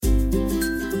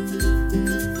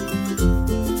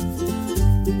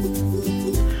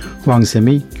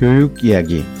왕쌤의 교육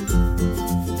이야기.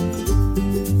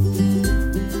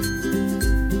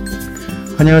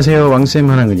 안녕하세요. 왕쌤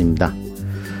한한근입니다.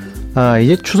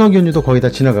 이제 추석 연휴도 거의 다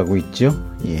지나가고 있죠.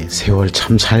 예, 세월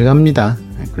참 잘 갑니다.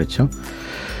 그렇죠.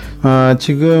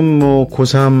 지금 뭐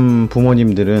고3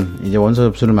 부모님들은 이제 원서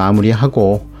접수를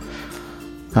마무리하고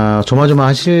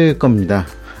조마조마하실 겁니다.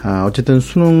 어쨌든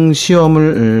수능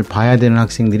시험을 봐야 되는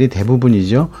학생들이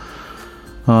대부분이죠.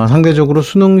 상대적으로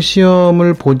수능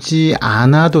시험을 보지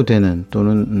않아도 되는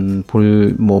또는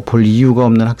볼 이유가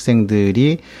없는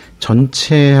학생들이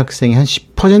전체 학생의 한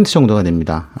 10% 정도가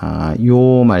됩니다.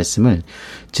 요 말씀을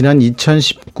지난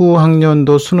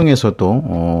 2019학년도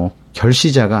수능에서도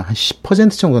결시자가 한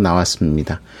 10% 정도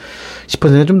나왔습니다.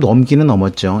 10%가 좀 넘기는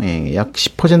넘었죠. 예, 약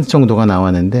 10% 정도가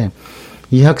나왔는데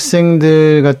이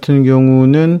학생들 같은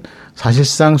경우는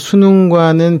사실상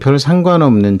수능과는 별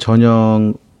상관없는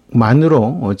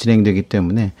전형만으로 진행되기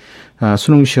때문에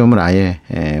수능 시험을 아예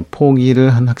포기를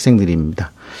한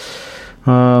학생들입니다.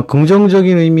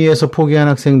 긍정적인 의미에서 포기한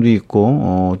학생도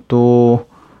있고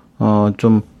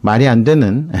좀 말이 안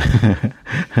되는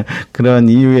그런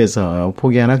이유에서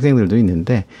포기한 학생들도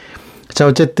있는데, 자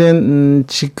어쨌든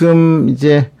지금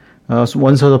이제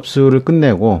원서 접수를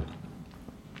끝내고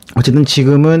어쨌든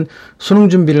지금은 수능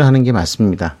준비를 하는 게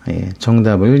맞습니다. 예,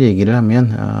 정답을 얘기를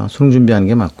하면 수능 준비하는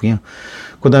게 맞고요.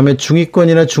 그 다음에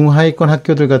중위권이나 중하위권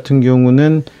학교들 같은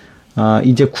경우는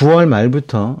이제 9월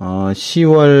말부터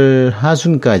 10월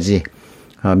하순까지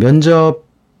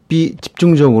면접이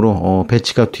집중적으로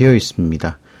배치가 되어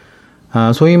있습니다.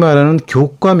 소위 말하는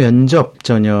교과 면접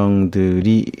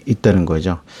전형들이 있다는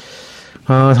거죠.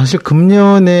 사실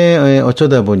금년에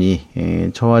어쩌다 보니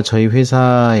저와 저희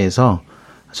회사에서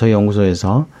저희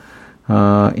연구소에서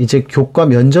이제 교과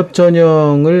면접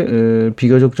전형을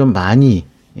비교적 좀 많이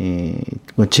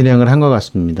진행을 한 것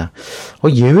같습니다.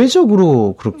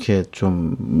 예외적으로 그렇게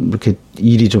좀 이렇게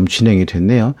일이 좀 진행이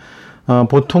됐네요.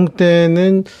 보통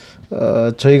때는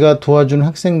저희가 도와준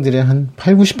학생들의 한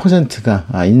 8,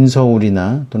 90%가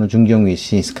인서울이나 또는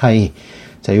중경위시, 스카이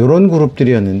자 요런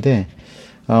그룹들이었는데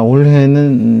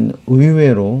올해는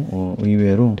의외로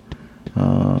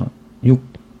 5,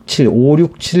 6,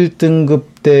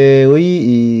 7등급대의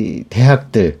이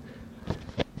대학들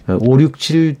 5, 6,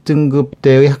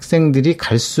 7등급대의 학생들이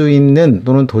갈 수 있는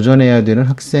또는 도전해야 되는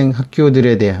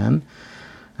학교들에 대한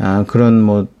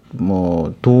그런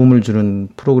도움을 주는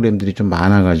프로그램들이 좀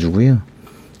많아가지고요.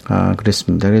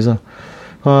 그랬습니다. 그래서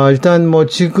일단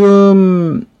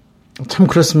지금 참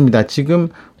그렇습니다. 지금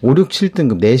 5, 6,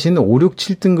 7등급 내신 5, 6,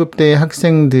 7등급대의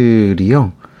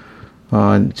학생들이요.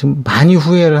 지금 많이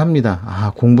후회를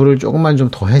합니다. 공부를 조금만 좀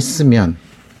더 했으면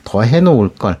더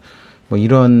해놓을 걸.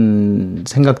 이런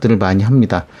생각들을 많이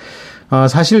합니다.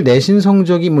 사실 내신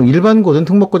성적이 일반고든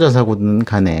특목고자사고든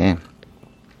간에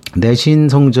내신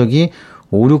성적이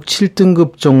 5, 6,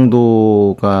 7등급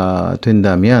정도가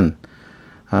된다면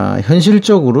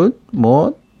현실적으로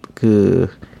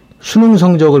수능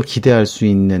성적을 기대할 수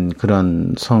있는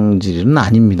그런 성질은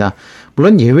아닙니다.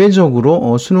 물론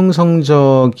예외적으로 수능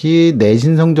성적이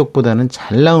내신 성적보다는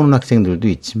잘 나오는 학생들도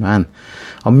있지만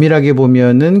엄밀하게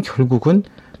보면은 결국은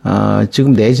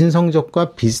지금 내신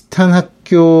성적과 비슷한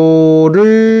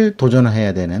학교를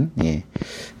도전해야 되는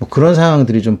그런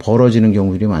상황들이 좀 벌어지는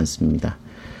경우들이 많습니다.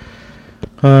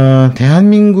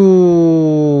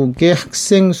 대한민국의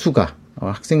학생 수가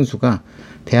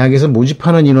대학에서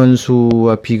모집하는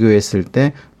인원수와 비교했을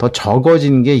때 더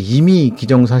적어진 게 이미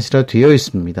기정사실화 되어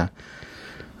있습니다.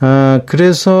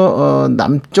 그래서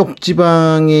남쪽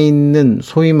지방에 있는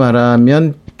소위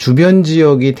말하면 주변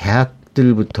지역의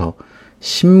대학들부터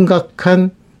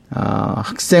심각한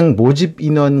학생 모집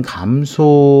인원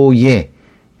감소에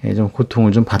좀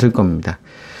고통을 좀 받을 겁니다.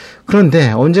 그런데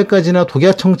언제까지나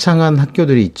독야청창한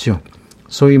학교들이 있죠.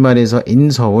 소위 말해서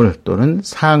인서울 또는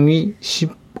상위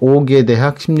 15개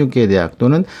대학, 16개 대학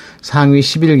또는 상위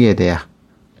 11개 대학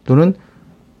또는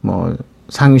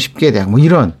상위 10개 대학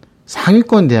이런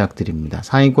상위권 대학들입니다.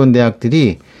 상위권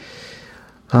대학들이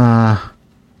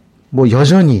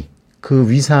여전히 그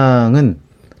위상은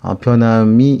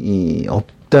변함이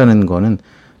없다는 거는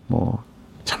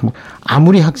참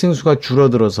아무리 학생 수가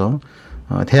줄어들어서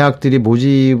대학들이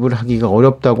모집을 하기가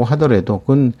어렵다고 하더라도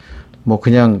그건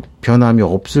그냥 변함이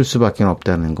없을 수밖에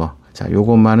없다는 거. 자,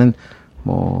 요것만은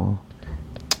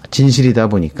진실이다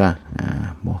보니까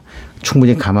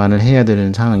충분히 감안을 해야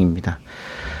되는 상황입니다.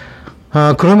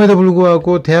 그럼에도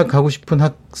불구하고 대학 가고 싶은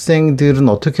학생들은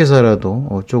어떻게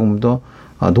해서라도 조금 더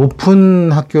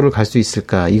높은 학교를 갈 수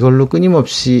있을까, 이걸로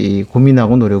끊임없이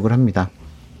고민하고 노력을 합니다.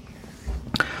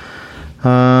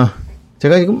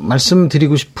 제가 지금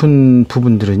말씀드리고 싶은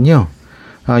부분들은요,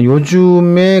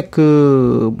 요즘에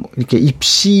이렇게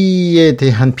입시에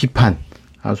대한 비판,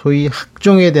 소위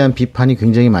학종에 대한 비판이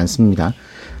굉장히 많습니다.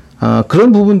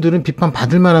 그런 부분들은 비판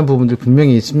받을 만한 부분들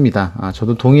분명히 있습니다.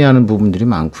 저도 동의하는 부분들이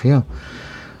많고요.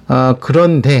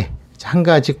 그런데 한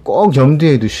가지 꼭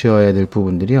염두에 두셔야 될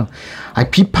부분들이요.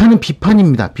 비판은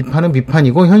비판입니다. 비판은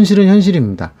비판이고 현실은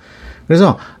현실입니다.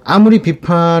 그래서 아무리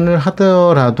비판을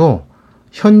하더라도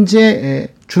현재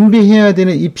준비해야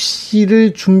되는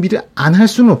입시를 준비를 안 할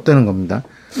수는 없다는 겁니다.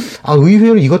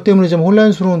 의외로 이것 때문에 좀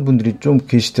혼란스러운 분들이 좀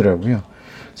계시더라고요.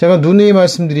 제가 누누이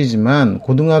말씀드리지만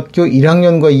고등학교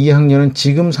 1학년과 2학년은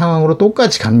지금 상황으로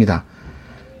똑같이 갑니다.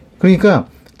 그러니까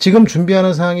지금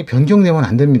준비하는 상황이 변경되면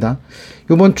안 됩니다.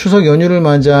 이번 추석 연휴를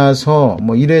맞아서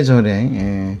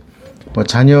이래저래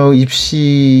자녀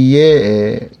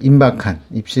입시에 임박한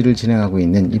입시를 진행하고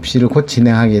있는 입시를 곧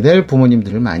진행하게 될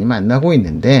부모님들을 많이 만나고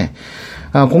있는데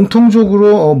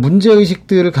공통적으로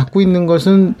문제의식들을 갖고 있는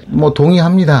것은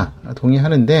동의합니다.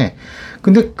 동의하는데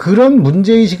근데 그런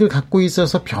문제의식을 갖고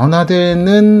있어서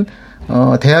변화되는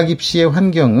대학 입시의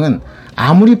환경은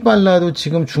아무리 빨라도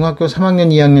지금 중학교 3학년,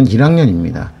 2학년,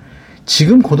 1학년입니다.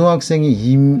 지금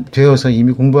고등학생이 되어서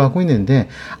이미 공부하고 있는데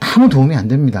아무 도움이 안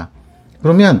됩니다.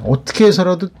 그러면 어떻게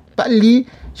해서라도 빨리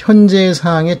현재의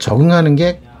상황에 적응하는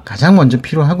게 가장 먼저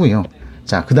필요하고요.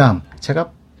 자, 그 다음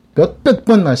제가 몇백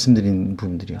번 말씀드린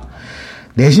부분들이요.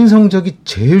 내신 성적이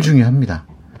제일 중요합니다.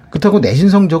 그렇다고 내신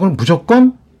성적을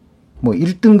무조건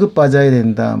 1등급 받아야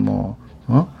된다,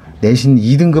 내신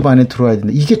 2등급 안에 들어와야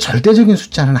된다. 이게 절대적인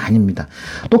숫자는 아닙니다.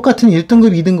 똑같은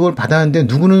 1등급, 2등급을 받았는데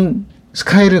누구는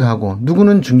스카이를 가고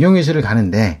누구는 중경외시를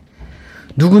가는데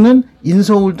누구는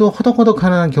인서울도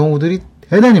허덕허덕하는 경우들이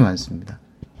대단히 많습니다.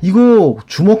 이거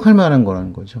주목할 만한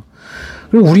거라는 거죠.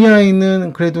 그리고 우리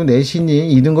아이는 그래도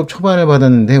내신이 2등급 초반을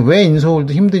받았는데 왜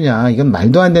인서울도 힘드냐, 이건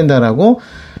말도 안 된다라고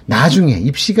나중에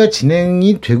입시가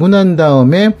진행이 되고 난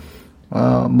다음에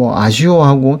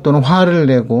아쉬워하고 또는 화를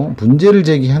내고 문제를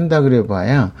제기한다 그래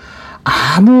봐야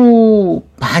아무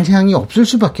반향이 없을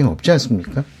수밖에 없지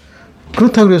않습니까?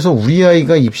 그렇다 그래서 우리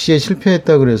아이가 입시에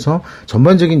실패했다 그래서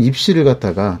전반적인 입시를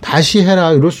갖다가 다시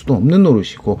해라 이럴 수도 없는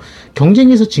노릇이고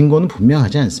경쟁에서 진 거는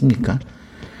분명하지 않습니까?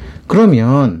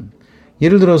 그러면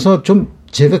예를 들어서 좀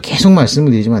제가 계속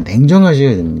말씀을 드리지만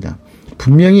냉정하셔야 됩니다.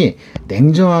 분명히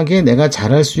냉정하게 내가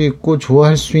잘할 수 있고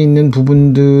좋아할 수 있는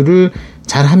부분들을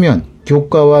잘하면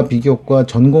교과와 비교과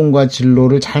전공과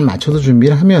진로를 잘 맞춰서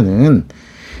준비를 하면은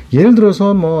예를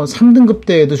들어서 3등급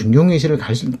때에도 중경외시를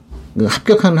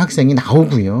합격하는 학생이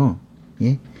나오고요.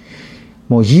 예?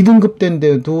 2등급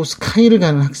때인데도 스카이를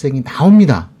가는 학생이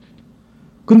나옵니다.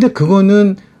 근데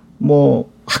그거는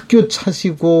학교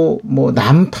탓이고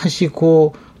남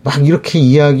탓이고 막 이렇게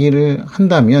이야기를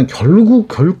한다면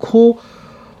결코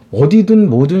어디든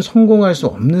뭐든 성공할 수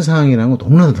없는 상황이라는 거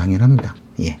너무나도 당연합니다.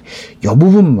 예. 이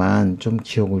부분만 좀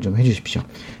기억을 좀 해주십시오.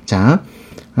 자,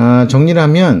 정리를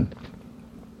하면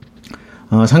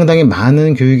상당히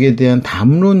많은 교육에 대한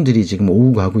담론들이 지금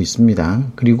오고 가고 있습니다.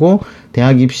 그리고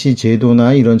대학 입시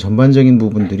제도나 이런 전반적인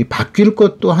부분들이 바뀔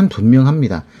것 또한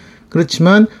분명합니다.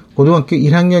 그렇지만 고등학교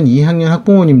 1학년, 2학년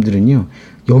학부모님들은요,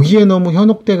 여기에 너무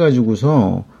현혹돼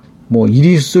가지고서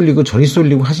이리 쏠리고 저리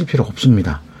쏠리고 하실 필요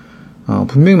없습니다.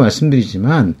 분명히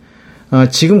말씀드리지만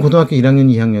지금 고등학교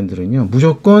 1학년, 2학년들은요,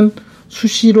 무조건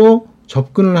수시로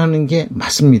접근을 하는 게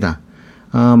맞습니다.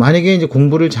 만약에 이제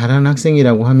공부를 잘하는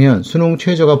학생이라고 하면 수능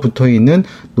최저가 붙어 있는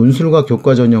논술과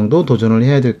교과 전형도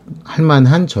도전을 할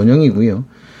만한 전형이고요.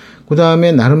 그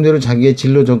다음에 나름대로 자기의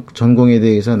진로 전공에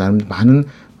대해서 많은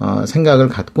생각을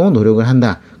갖고 노력을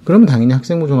한다. 그러면 당연히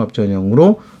학생부 종합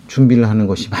전형으로 준비를 하는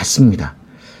것이 맞습니다.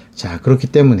 자, 그렇기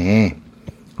때문에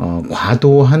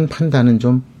과도한 판단은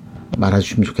좀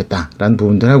말아주시면 좋겠다라는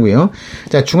부분들 하고요.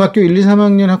 자, 중학교 1, 2,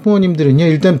 3학년 학부모님들은요,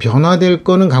 일단 변화될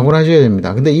거는 각오를 하셔야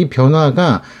됩니다. 근데 이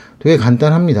변화가 되게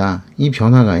간단합니다. 이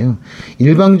변화가요,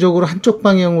 일방적으로 한쪽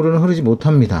방향으로는 흐르지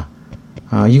못합니다.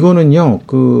 이거는요,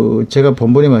 제가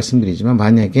번번이 말씀드리지만,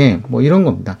 만약에 이런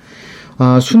겁니다.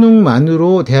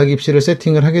 수능만으로 대학 입시를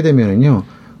세팅을 하게 되면은요,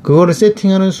 그거를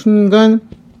세팅하는 순간,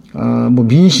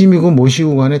 민심이고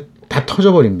뭐시고 간에 다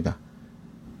터져버립니다.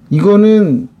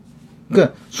 이거는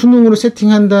그러니까 수능으로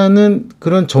세팅한다는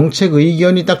그런 정책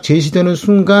의견이 딱 제시되는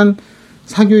순간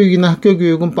사교육이나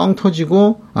학교교육은 빵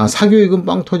터지고 사교육은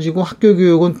빵 터지고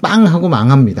학교교육은 빵 하고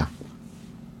망합니다.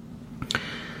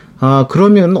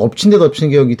 그러면 엎친 데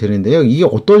덮친 격이 되는데요. 이게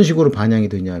어떤 식으로 반영이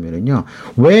되냐면은요.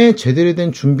 왜 제대로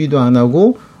된 준비도 안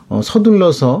하고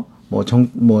서둘러서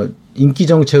인기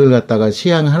정책을 갖다가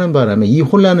시행하는 바람에 이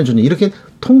혼란을 주는 이렇게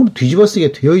통으로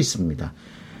뒤집어쓰게 되어 있습니다.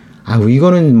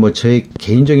 이거는 저의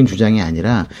개인적인 주장이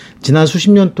아니라 지난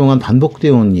수십 년 동안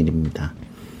반복되어 온 일입니다.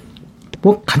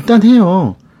 뭐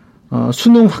간단해요.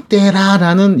 수능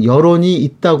확대해라라는 여론이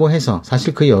있다고 해서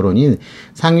사실 그 여론이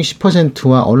상위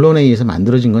 10%와 언론에 의해서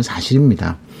만들어진 건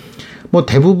사실입니다. 뭐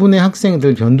대부분의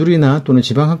학생들 변두리나 또는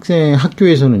지방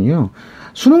학교에서는요.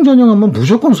 수능 전형하면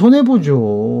무조건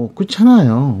손해보죠.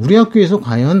 그렇잖아요. 우리 학교에서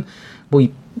과연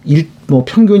뭐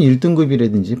평균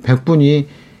 1등급이라든지 100분이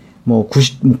뭐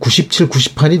 97,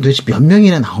 98이 도대체 몇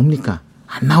명이나 나옵니까?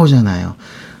 안 나오잖아요.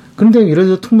 그런데 예를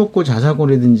들어 특목고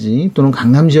자사고라든지 또는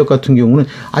강남 지역 같은 경우는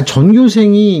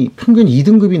전교생이 평균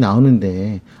 2등급이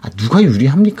나오는데 누가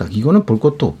유리합니까? 이거는 볼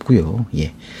것도 없고요.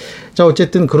 예. 자,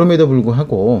 어쨌든 그럼에도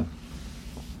불구하고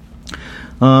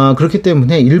그렇기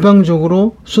때문에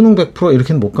일방적으로 수능 100%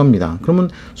 이렇게는 못 갑니다. 그러면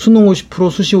수능 50%,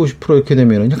 수시 50% 이렇게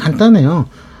되면 간단해요.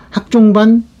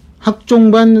 학종반,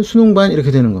 수능반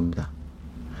이렇게 되는 겁니다.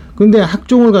 근데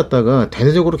학종을 갖다가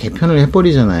대대적으로 개편을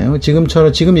해버리잖아요. 지금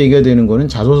얘기가 되는 거는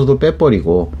자소서도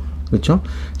빼버리고, 그렇죠?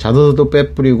 자소서도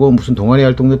빼버리고, 무슨 동아리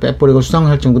활동도 빼버리고, 수상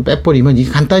활동도 빼버리면 이게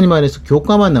간단히 말해서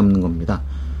교과만 남는 겁니다.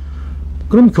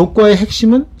 그럼 교과의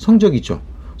핵심은 성적이죠.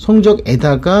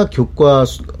 성적에다가 교과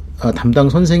담당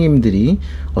선생님들이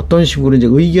어떤 식으로 이제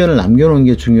의견을 남겨놓은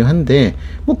게 중요한데,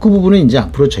 뭐 그 부분은 이제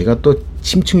앞으로 저희가 또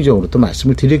심층적으로 또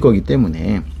말씀을 드릴 거기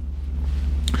때문에.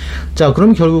 자,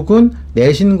 그럼 결국은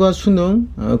내신과 수능,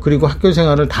 그리고 학교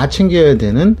생활을 다 챙겨야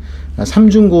되는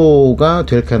삼중고가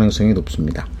될 가능성이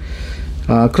높습니다.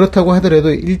 그렇다고 하더라도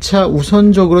 1차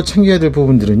우선적으로 챙겨야 될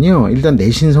부분들은요, 일단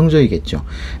내신 성적이겠죠.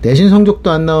 내신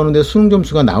성적도 안 나오는데 수능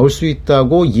점수가 나올 수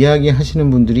있다고 이야기하시는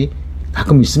분들이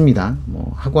가끔 있습니다.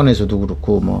 뭐 학원에서도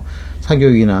그렇고 뭐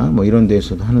사교육이나 뭐 이런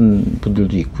데에서도 하는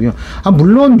분들도 있고요.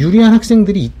 물론 유리한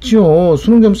학생들이 있죠.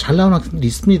 수능 점수 잘 나오는 학생들이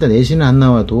있습니다. 내신은 안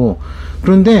나와도.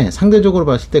 그런데 상대적으로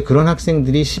봤을 때 그런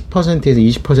학생들이 10%에서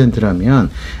 20%라면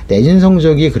내신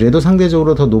성적이 그래도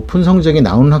상대적으로 더 높은 성적이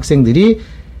나오는 학생들이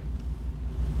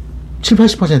 7,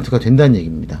 80%가 된다는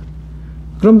얘기입니다.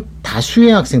 그럼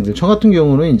다수의 학생들, 저 같은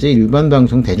경우는 이제 일반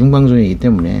방송, 대중방송이기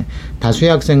때문에 다수의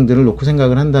학생들을 놓고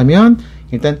생각을 한다면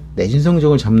일단 내신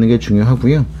성적을 잡는 게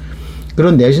중요하고요.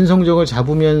 그런 내신 성적을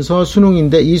잡으면서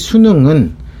수능인데 이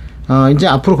수능은 이제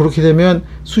앞으로 그렇게 되면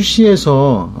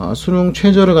수시에서 수능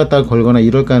최저를 갖다가 걸거나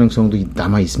이럴 가능성도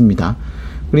남아 있습니다.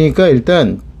 그러니까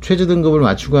일단 최저 등급을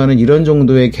맞추고 하는 이런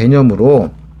정도의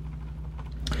개념으로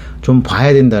좀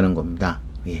봐야 된다는 겁니다.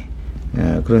 예.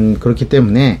 그렇기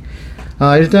때문에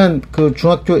일단 그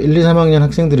중학교 1, 2, 3학년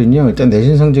학생들은요, 일단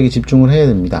내신 성적에 집중을 해야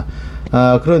됩니다.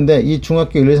 그런데 이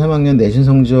중학교 1, 2, 3학년 내신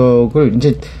성적을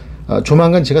이제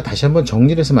조만간 제가 다시 한번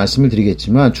정리를 해서 말씀을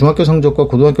드리겠지만 중학교 성적과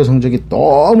고등학교 성적이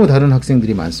너무 다른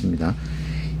학생들이 많습니다.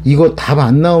 이거 답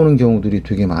안 나오는 경우들이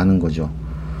되게 많은 거죠.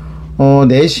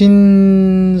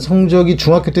 내신 성적이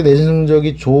중학교 때 내신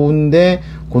성적이 좋은데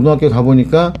고등학교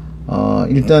가보니까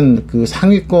일단 그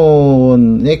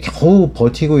상위권에 겨우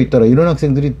버티고 있더라 이런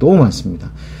학생들이 너무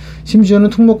많습니다. 심지어는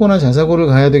특목고나 자사고를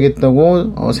가야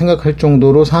되겠다고 생각할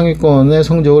정도로 상위권의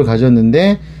성적을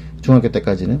가졌는데 중학교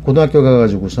때까지는 고등학교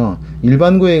가가지고서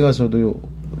일반고에 가서도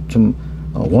좀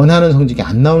원하는 성적이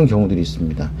안 나오는 경우들이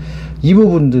있습니다. 이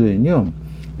부분들은요,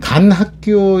 간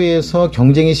학교에서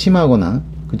경쟁이 심하거나,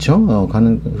 그쵸?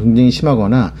 경쟁이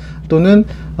심하거나, 또는,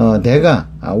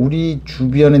 우리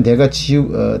주변에 내가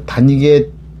다니게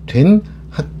된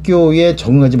학교에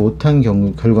적응하지 못한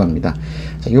결과입니다.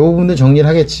 자, 이 부분도 정리를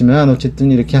하겠지만, 어쨌든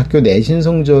이렇게 학교 내신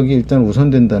성적이 일단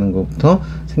우선된다는 것부터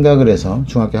생각을 해서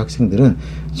중학교 학생들은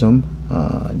좀,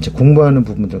 이제 공부하는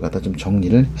부분들 갖다 좀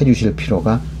정리를 해 주실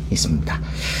필요가 있습니다.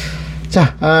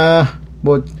 자,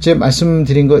 제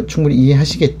말씀드린 거 충분히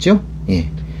이해하시겠죠? 예.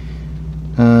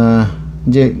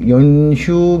 이제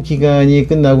연휴 기간이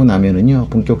끝나고 나면은요,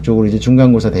 본격적으로 이제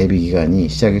중간고사 대비 기간이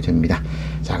시작이 됩니다.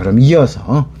 자, 그럼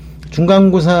이어서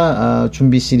중간고사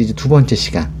준비 시리즈 두 번째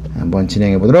시간 한번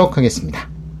진행해 보도록 하겠습니다.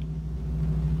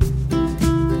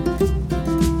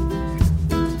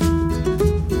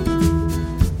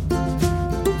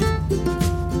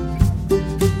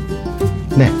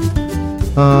 네.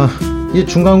 이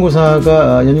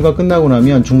중간고사가 연휴가 끝나고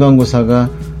나면 중간고사가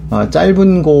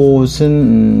짧은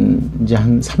곳은 이제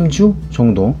한 3주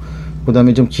정도, 그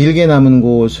다음에 좀 길게 남은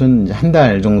곳은 한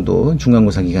달 정도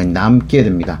중간고사 기간이 남게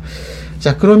됩니다.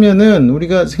 자, 그러면은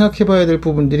우리가 생각해 봐야 될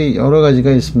부분들이 여러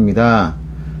가지가 있습니다.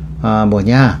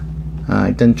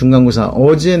 일단 중간고사,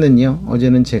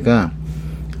 어제는 제가,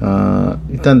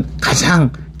 일단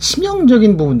가장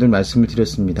치명적인 부분들 말씀을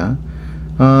드렸습니다.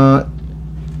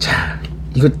 자,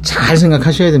 이거 잘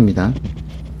생각하셔야 됩니다.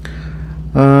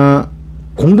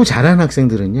 공부 잘하는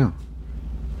학생들은요,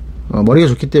 머리가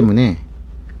좋기 때문에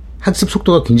학습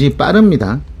속도가 굉장히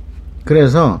빠릅니다.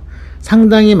 그래서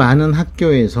상당히 많은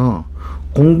학교에서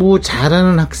공부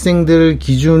잘하는 학생들을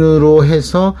기준으로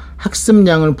해서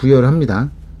학습량을 부여를 합니다.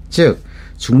 즉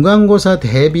중간고사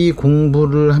대비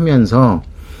공부를 하면서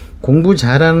공부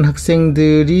잘하는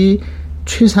학생들이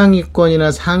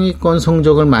최상위권이나 상위권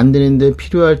성적을 만드는 데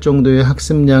필요할 정도의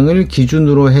학습량을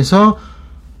기준으로 해서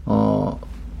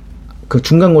그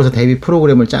중간고사 대비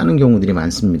프로그램을 짜는 경우들이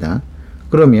많습니다.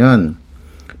 그러면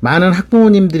많은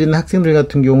학부모님들이나 학생들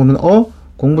같은 경우는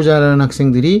공부 잘하는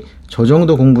학생들이 저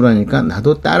정도 공부를 하니까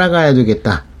나도 따라가야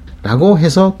되겠다 라고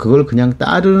해서 그걸 그냥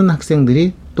따르는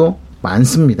학생들이 또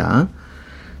많습니다.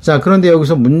 자, 그런데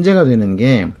여기서 문제가 되는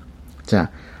게, 자,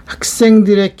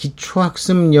 학생들의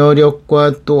기초학습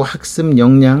여력과 또 학습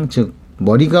역량, 즉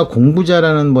머리가 공부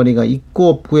잘하는 머리가 있고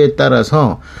없고에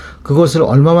따라서 그것을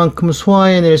얼마만큼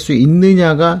소화해낼 수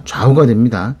있느냐가 좌우가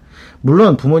됩니다.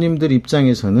 물론 부모님들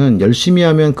입장에서는 열심히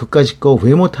하면 그까짓 거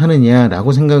왜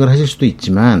못하느냐라고 생각을 하실 수도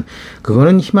있지만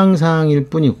그거는 희망사항일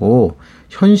뿐이고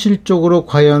현실적으로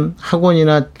과연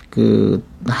학원이나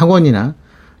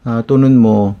또는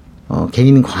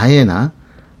개인 과외나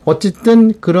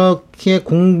어쨌든 그렇게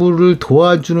공부를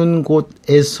도와주는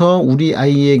곳에서 우리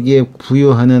아이에게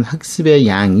부여하는 학습의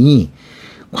양이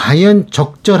과연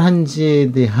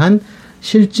적절한지에 대한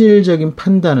실질적인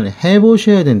판단을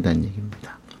해보셔야 된다는 얘기입니다.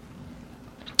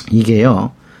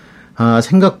 이게요,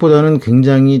 생각보다는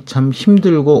굉장히 참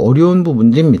힘들고 어려운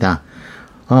부분들입니다.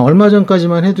 얼마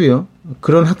전까지만 해도요,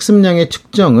 그런 학습량의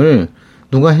측정을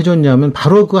누가 해줬냐면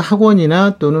바로 그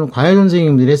학원이나 또는 과외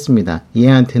선생님들이 했습니다.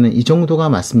 얘한테는 이 정도가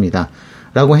맞습니다.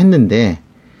 라고 했는데,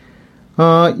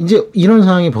 이제 이런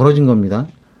상황이 벌어진 겁니다.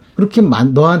 그렇게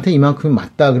너한테 이만큼이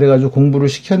맞다. 그래가지고 공부를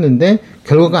시켰는데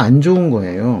결과가 안 좋은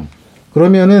거예요.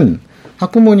 그러면은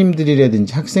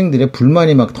학부모님들이라든지 학생들의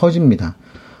불만이 막 터집니다.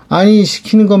 아니,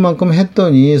 시키는 것만큼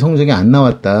했더니 성적이 안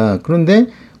나왔다. 그런데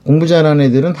공부 잘하는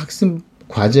애들은 학습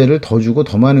과제를 더 주고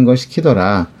더 많은 걸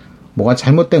시키더라. 뭐가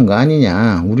잘못된 거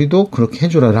아니냐. 우리도 그렇게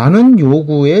해줘라. 라는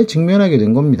요구에 직면하게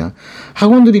된 겁니다.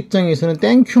 학원들 입장에서는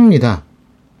땡큐입니다.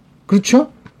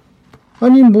 그렇죠?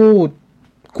 아니,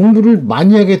 공부를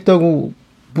많이 하겠다고,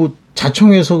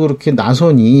 자청해서 그렇게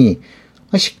나서니,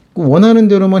 원하는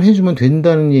대로만 해주면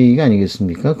된다는 얘기가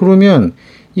아니겠습니까? 그러면,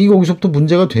 이게 거기서부터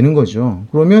문제가 되는 거죠.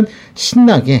 그러면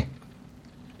신나게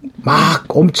막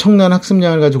엄청난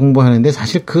학습량을 가지고 공부하는데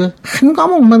사실 그 한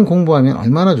과목만 공부하면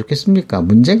얼마나 좋겠습니까?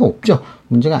 문제가 없죠.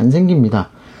 문제가 안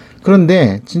생깁니다.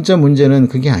 그런데 진짜 문제는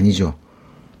그게 아니죠.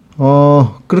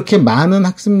 그렇게 많은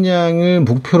학습량을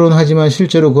목표로는 하지만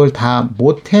실제로 그걸 다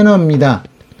못 해냅니다.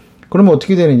 그러면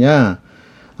어떻게 되느냐?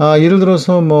 예를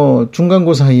들어서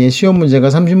중간고사에 시험 문제가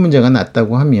 30문제가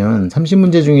났다고 하면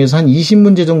 30문제 중에서 한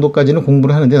 20문제 정도까지는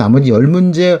공부를 하는데 나머지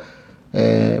 10문제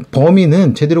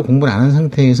범위는 제대로 공부를 안 한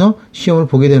상태에서 시험을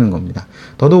보게 되는 겁니다.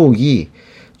 더더욱이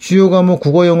주요 과목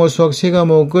국어, 영어, 수학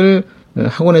 3과목을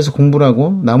학원에서 공부를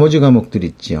하고 나머지 과목들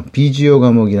있지요. 비주요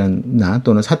과목이나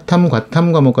또는 사탐,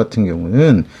 과탐 과목 같은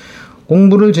경우는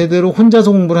공부를 제대로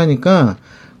혼자서 공부를 하니까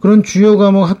그런 주요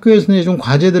과목 학교에서 내준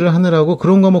과제들을 하느라고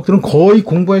그런 과목들은 거의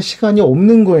공부할 시간이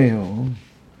없는 거예요.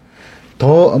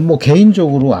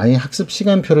 개인적으로 아예 학습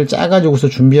시간표를 짜가지고서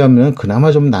준비하면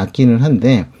그나마 좀 낫기는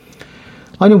한데,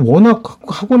 아니, 워낙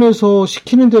학원에서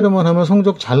시키는 대로만 하면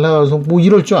성적 잘 나와서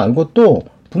이럴 줄 알고 또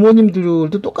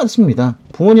부모님들도 똑같습니다.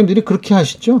 부모님들이 그렇게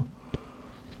하시죠?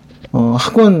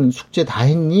 학원 숙제 다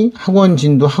했니? 학원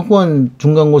진도, 학원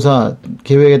중간고사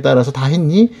계획에 따라서 다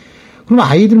했니? 그럼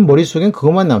아이들 머릿속엔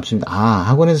그것만 남습니다.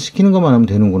 학원에서 시키는 것만 하면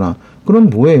되는구나. 그럼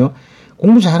뭐예요?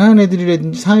 공부 잘하는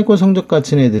애들이라든지 상위권 성적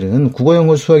같은 애들은 국어,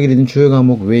 영어, 수학이라든지 주요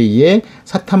과목 외에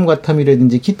사탐,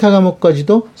 과탐이라든지 기타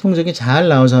과목까지도 성적이 잘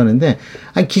나와서 하는데,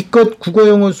 기껏 국어,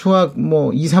 영어, 수학 2,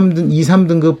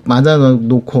 3등급 맞아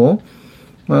놓고,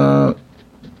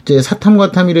 이제 사탐,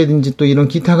 과탐이라든지 또 이런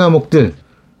기타 과목들은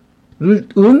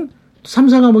 3,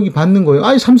 4과목이 받는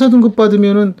거예요. 3, 4등급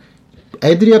받으면은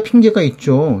애들이야 핑계가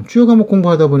있죠. 주요 과목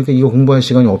공부하다 보니까 이거 공부할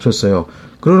시간이 없었어요.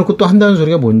 그러놓고 또 한다는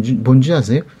소리가 뭔지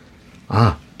아세요?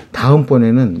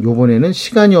 요번에는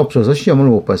시간이 없어서 시험을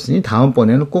못 봤으니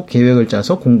다음번에는 꼭 계획을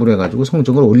짜서 공부를 해가지고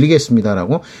성적을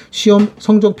올리겠습니다라고 시험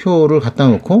성적표를 갖다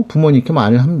놓고 부모님께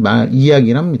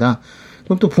이야기를 합니다.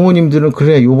 그럼 또 부모님들은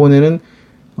그래, 요번에는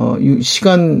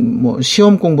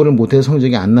시험 공부를 못해서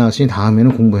성적이 안 나왔으니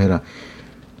다음에는 공부해라.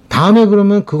 다음에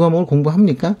그러면 그 과목을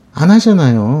공부합니까? 안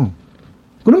하잖아요.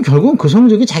 그럼 결국은 그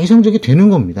성적이 자기 성적이 되는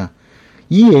겁니다.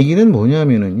 이 얘기는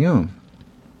뭐냐면은요,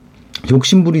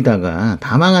 욕심부리다가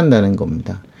다 망한다는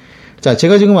겁니다. 자,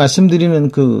 제가 지금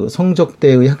말씀드리는 그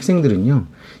성적대의 학생들은요,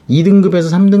 2등급에서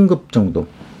 3등급 정도,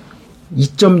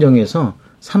 2.0에서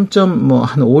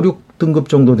 3한 5, 6 등급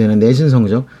정도 되는 내신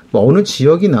성적, 뭐 어느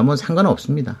지역이나 뭐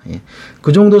상관없습니다. 예.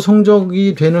 그 정도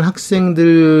성적이 되는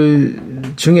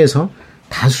학생들 중에서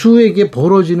다수에게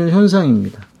벌어지는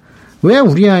현상입니다. 왜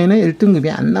우리 아이는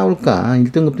 1등급이 안 나올까?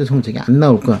 1등급 때 성적이 안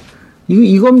나올까?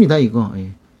 이겁니다, 이거.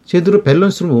 예. 제대로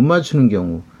밸런스를 못 맞추는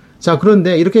경우. 자,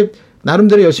 그런데 이렇게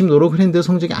나름대로 열심히 노력을 했는데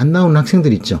성적이 안 나오는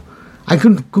학생들 있죠. 아니,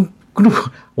 그럼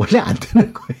원래 안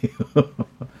되는 거예요.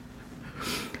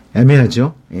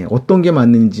 애매하죠? 예, 어떤 게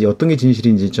맞는지, 어떤 게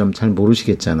진실인지 좀 잘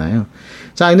모르시겠잖아요.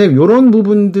 자, 근데 이런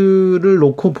부분들을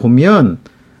놓고 보면,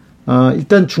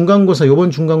 일단 중간고사,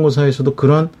 이번 중간고사에서도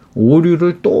그런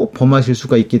오류를 또 범하실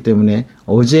수가 있기 때문에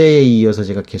어제에 이어서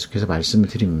제가 계속해서 말씀을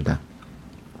드립니다.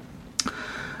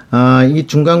 이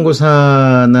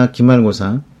중간고사나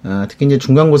기말고사, 특히 이제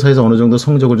중간고사에서 어느 정도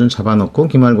성적을 좀 잡아놓고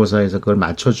기말고사에서 그걸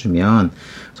맞춰주면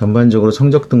전반적으로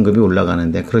성적 등급이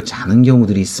올라가는데 그렇지 않은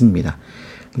경우들이 있습니다.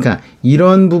 그러니까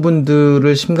이런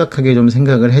부분들을 심각하게 좀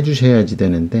생각을 해 주셔야지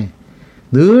되는데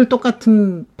늘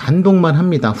똑같은 반복만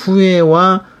합니다.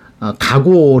 후회와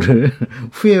각오를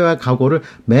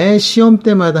매 시험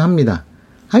때마다 합니다.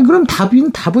 아니, 그럼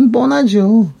답은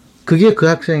뻔하죠. 그게 그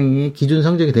학생의 기준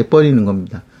성적이 돼버리는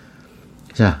겁니다.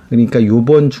 자, 그러니까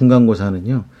요번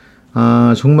중간고사는요,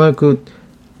 정말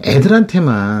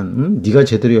애들한테만, 네가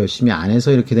제대로 열심히 안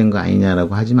해서 이렇게 된 거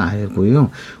아니냐라고 하지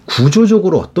말고요.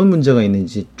 구조적으로 어떤 문제가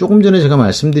있는지 조금 전에 제가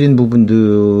말씀드린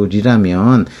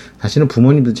부분들이라면 사실은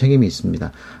부모님들 책임이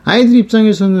있습니다. 아이들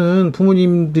입장에서는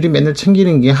부모님들이 맨날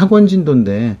챙기는 게 학원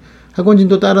진도인데 학원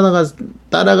진도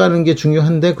따라가는 게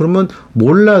중요한데 그러면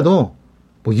몰라도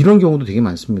뭐 이런 경우도 되게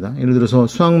많습니다. 예를 들어서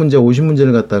수학 문제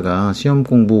 50문제를 갖다가 시험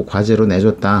공부 과제로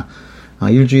내줬다.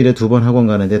 일주일에 2번 학원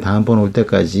가는데 다음번 올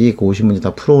때까지 그 50문제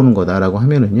다 풀어오는 거다라고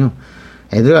하면은요.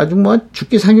 애들 아주 뭐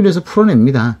죽기 살기로 해서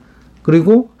풀어냅니다.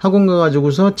 그리고 학원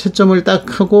가가지고서 채점을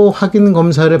딱 하고 확인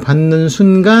검사를 받는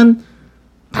순간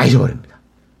다 잊어버립니다.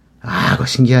 그거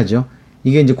신기하죠?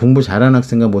 이게 이제 공부 잘하는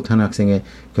학생과 못하는 학생의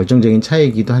결정적인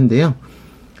차이이기도 한데요.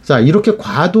 자, 이렇게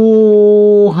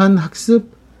과도한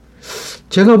학습,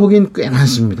 제가 보기엔 꽤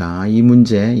많습니다. 이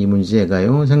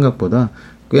문제가요, 생각보다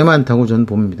꽤 많다고 저는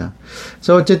봅니다.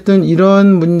 자, 어쨌든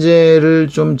이런 문제를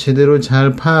좀 제대로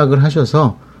잘 파악을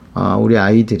하셔서, 우리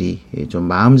아이들이 좀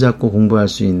마음 잡고 공부할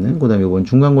수 있는, 그 다음에 이번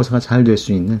중간고사가 잘 될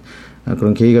수 있는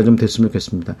그런 계기가 좀 됐으면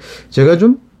좋겠습니다. 제가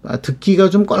좀 듣기가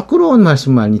좀 껄끄러운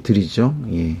말씀 많이 드리죠.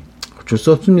 예. 어쩔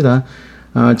수 없습니다.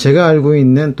 제가 알고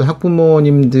있는 또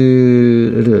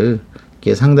학부모님들을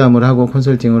이렇게 상담을 하고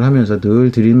컨설팅을 하면서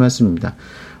늘 드릴 말씀입니다.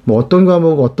 뭐 어떤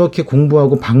과목 어떻게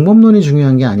공부하고 방법론이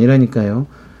중요한 게 아니라니까요.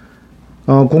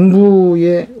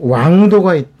 공부에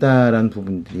왕도가 있다라는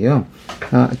부분들이요.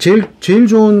 제일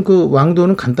좋은 그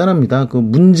왕도는 간단합니다. 그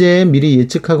문제 미리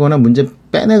예측하거나 문제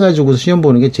빼내가지고 시험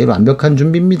보는 게 제일 완벽한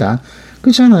준비입니다.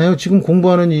 그렇잖아요. 지금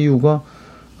공부하는 이유가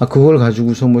그걸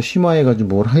가지고서 뭐 심화해가지고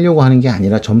뭘 하려고 하는 게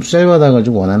아니라 점수 잘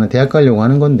받아가지고 원하는 대학 가려고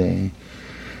하는 건데.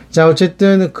 자,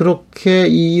 어쨌든 그렇게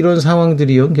이런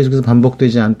상황들이요. 계속해서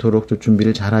반복되지 않도록 좀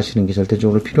준비를 잘 하시는 게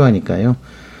절대적으로 필요하니까요.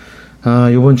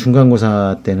 요번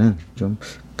중간고사 때는 좀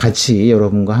같이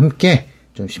여러분과 함께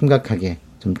좀 심각하게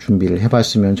좀 준비를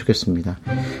해봤으면 좋겠습니다.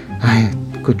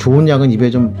 그 좋은 약은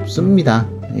입에 좀 씁니다.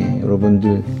 예,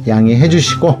 여러분들 양해해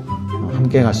주시고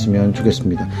함께 갔으면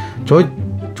좋겠습니다.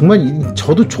 정말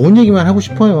저도 좋은 얘기만 하고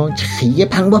싶어요. 자, 이게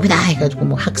방법이다 해가지고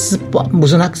뭐 학습법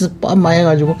무슨 학습법 막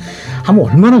해가지고 하면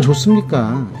얼마나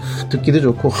좋습니까? 듣기도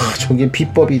좋고 저게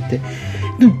비법이 있대.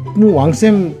 근데 뭐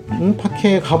왕쌤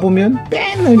파케 가보면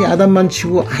맨날 야단만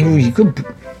치고 이거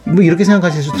뭐 이렇게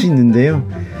생각하실 수도 있는데요.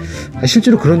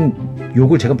 실제로 그런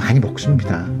욕을 제가 많이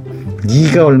먹습니다.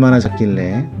 네가 얼마나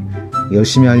작길래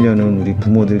열심히 하려는 우리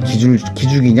부모들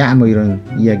기죽이냐 뭐 이런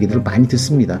이야기들을 많이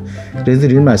듣습니다. 그래서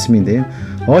드리는 말씀인데요.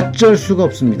 어쩔 수가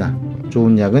없습니다.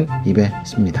 좋은 약은 입에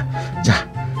씁니다. 자,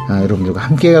 여러분들과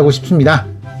함께 가고 싶습니다.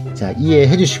 자,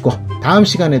 이해해 주시고 다음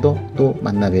시간에도 또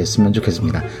만나 뵙으면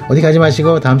좋겠습니다. 어디 가지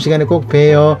마시고 다음 시간에 꼭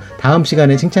봬요. 다음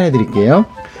시간에 칭찬해 드릴게요.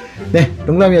 네,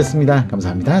 롱람이었습니다.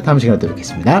 감사합니다. 다음 시간에 또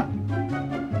뵙겠습니다.